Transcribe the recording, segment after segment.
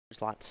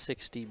Lot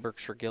 60,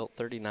 Berkshire Gilt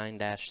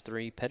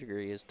 39-3.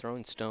 Pedigree is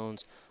Throwing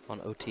Stones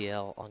on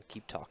OTL on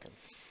Keep Talking.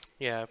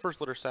 Yeah, first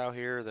litter sow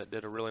here that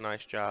did a really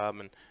nice job,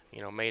 and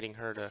mating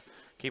her to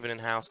keep it in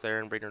house there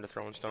and breeding her to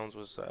Throwing Stones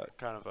was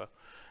kind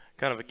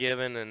of a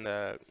given,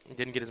 and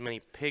didn't get as many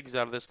pigs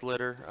out of this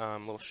litter. A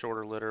little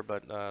shorter litter,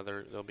 but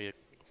there'll be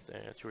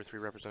 2 or 3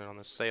 represented on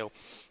this sale.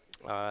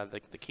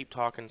 The Keep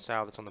Talking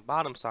sow that's on the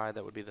bottom side,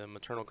 that would be the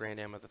maternal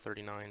grandam of the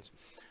 39s,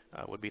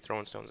 would be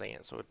Throwing Stone's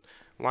aunt. So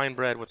line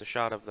bred with a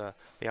shot of the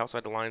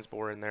outside the lines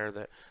bore in there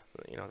that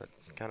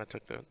that kind of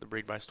took the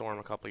breed by storm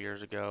a couple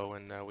years ago,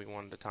 and we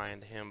wanted to tie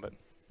into him,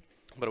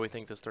 but we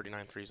think this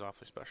 39-3 is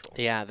awfully special.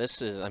 Yeah,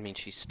 this is, I mean,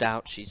 she's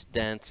stout, she's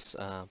dense,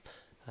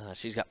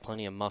 she's got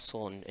plenty of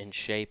muscle and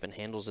shape and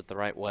handles it the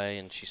right way,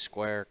 and she's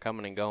square,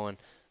 coming and going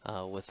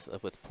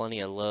with plenty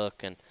of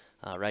look, and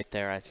right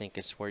there I think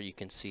is where you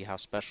can see how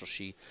special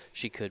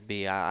she could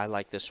be. I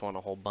like this one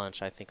a whole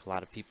bunch. I think a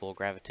lot of people will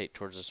gravitate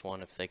towards this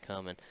one if they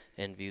come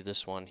and view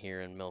this one here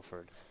in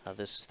Milford.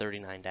 This is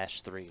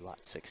 39-3,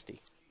 lot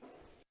 60.